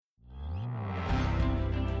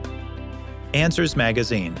Answers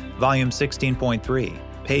Magazine, Volume 16.3,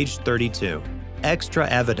 page 32. Extra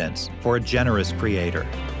Evidence for a Generous Creator,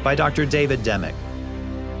 by Dr. David Demick.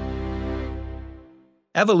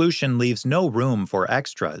 Evolution leaves no room for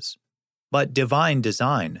extras, but divine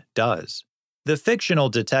design does. The fictional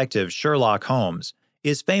detective Sherlock Holmes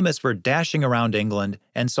is famous for dashing around England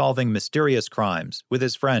and solving mysterious crimes with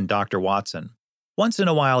his friend Dr. Watson. Once in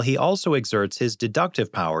a while, he also exerts his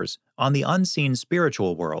deductive powers on the unseen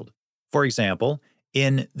spiritual world. For example,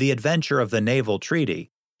 in The Adventure of the Naval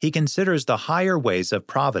Treaty, he considers the higher ways of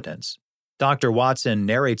providence. Dr. Watson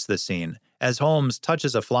narrates the scene as Holmes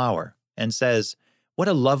touches a flower and says, "What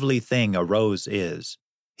a lovely thing a rose is."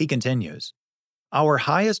 He continues, "Our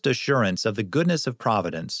highest assurance of the goodness of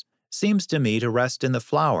providence seems to me to rest in the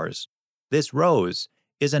flowers. This rose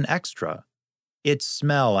is an extra. Its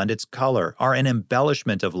smell and its color are an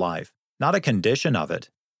embellishment of life, not a condition of it.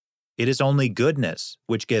 It is only goodness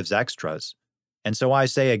which gives extras. And so I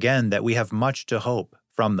say again that we have much to hope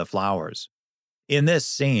from the flowers." In this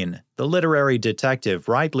scene, the literary detective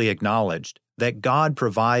rightly acknowledged that God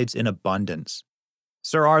provides in abundance.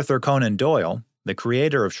 Sir Arthur Conan Doyle, the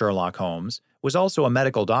creator of Sherlock Holmes, was also a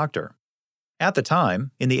medical doctor. At the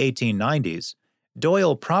time, in the 1890s,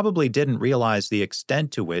 Doyle probably didn't realize the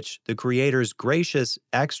extent to which the creator's gracious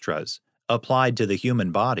extras applied to the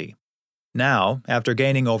human body. Now, after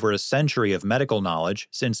gaining over a century of medical knowledge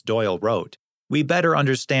since Doyle wrote, we better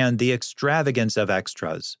understand the extravagance of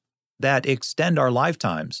extras that extend our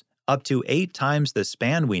lifetimes up to 8 times the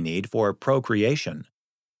span we need for procreation,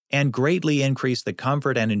 and greatly increase the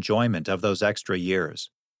comfort and enjoyment of those extra years.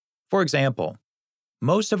 For example,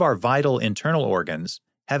 most of our vital internal organs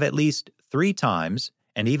have at least 3 times,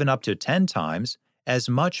 and even up to 10 times, as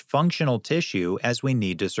much functional tissue as we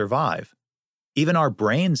need to survive. Even our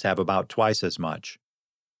brains have about twice as much.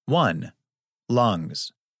 1.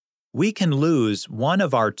 Lungs. We can lose one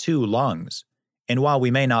of our 2 lungs, and while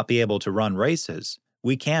we may not be able to run races,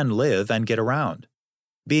 we can live and get around.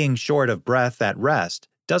 Being short of breath at rest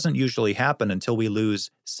doesn't usually happen until we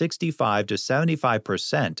lose 65 to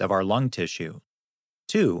 75% of our lung tissue.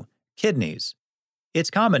 2. Kidneys. It's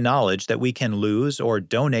common knowledge that we can lose or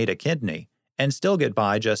donate a kidney and still get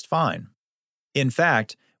by just fine. In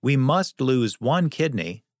fact, we must lose one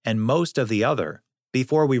kidney and most of the other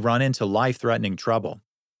before we run into life-threatening trouble.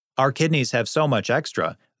 Our kidneys have so much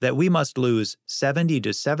extra that we must lose 70 to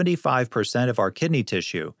 75% of our kidney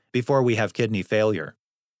tissue before we have kidney failure.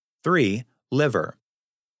 3. Liver.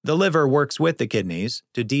 The liver works with the kidneys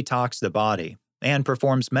to detox the body and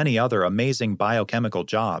performs many other amazing biochemical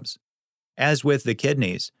jobs. As with the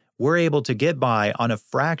kidneys, we're able to get by on a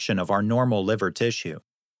fraction of our normal liver tissue.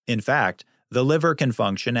 In fact, the liver can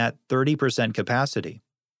function at 30% capacity,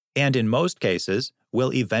 and in most cases,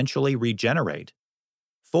 will eventually regenerate.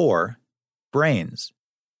 4. Brains.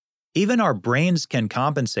 Even our brains can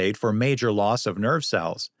compensate for major loss of nerve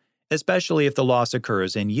cells, especially if the loss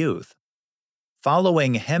occurs in youth.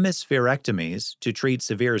 Following hemispherectomies to treat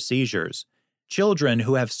severe seizures, children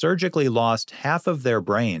who have surgically lost half of their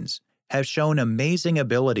brains have shown amazing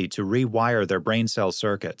ability to rewire their brain cell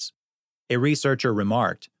circuits. A researcher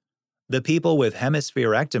remarked, "The people with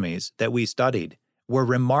hemispherectomies that we studied were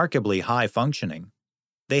remarkably high functioning.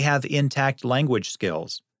 They have intact language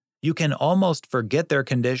skills. You can almost forget their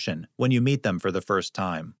condition when you meet them for the first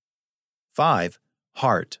time." 5.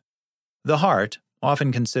 Heart. The heart,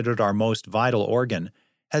 often considered our most vital organ,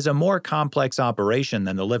 has a more complex operation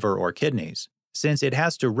than the liver or kidneys, since it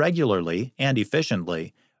has to regularly and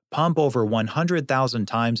efficiently pump over 100,000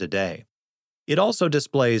 times a day. It also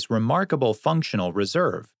displays remarkable functional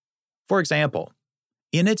reserve. For example,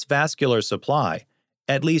 in its vascular supply,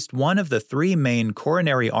 at least one of the 3 main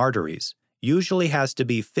coronary arteries usually has to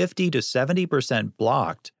be 50 to 70%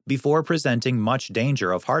 blocked before presenting much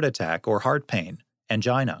danger of heart attack or heart pain,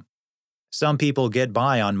 angina. Some people get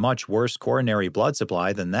by on much worse coronary blood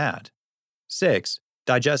supply than that. 6.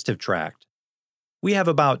 Digestive tract. We have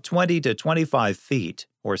about 20 to 25 feet,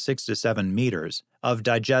 or 6 to 7 meters, of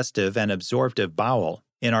digestive and absorptive bowel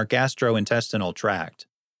in our gastrointestinal tract.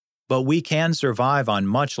 But we can survive on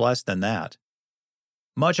much less than that.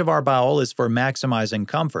 Much of our bowel is for maximizing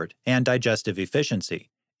comfort and digestive efficiency,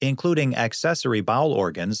 including accessory bowel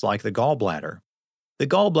organs like the gallbladder. The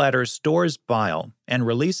gallbladder stores bile and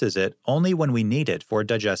releases it only when we need it for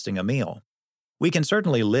digesting a meal. We can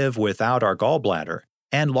certainly live without our gallbladder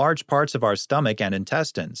and large parts of our stomach and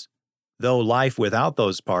intestines, though life without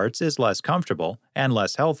those parts is less comfortable and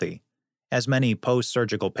less healthy, as many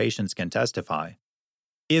post-surgical patients can testify.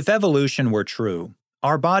 If evolution were true,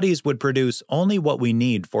 our bodies would produce only what we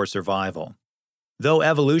need for survival. Though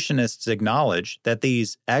evolutionists acknowledge that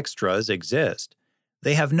these extras exist,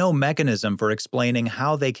 they have no mechanism for explaining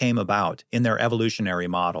how they came about in their evolutionary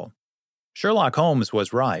model. Sherlock Holmes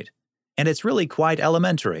was right, and it's really quite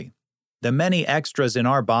elementary. The many extras in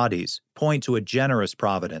our bodies point to a generous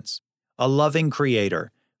providence, a loving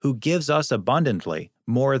creator who gives us abundantly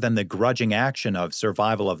more than the grudging action of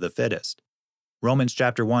survival of the fittest. Romans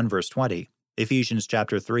chapter 1 verse 20, Ephesians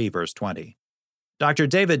chapter 3 verse 20. Dr.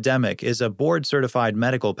 David Demick is a board-certified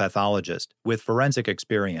medical pathologist with forensic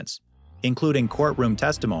experience, including courtroom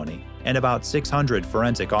testimony and about 600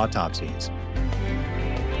 forensic autopsies.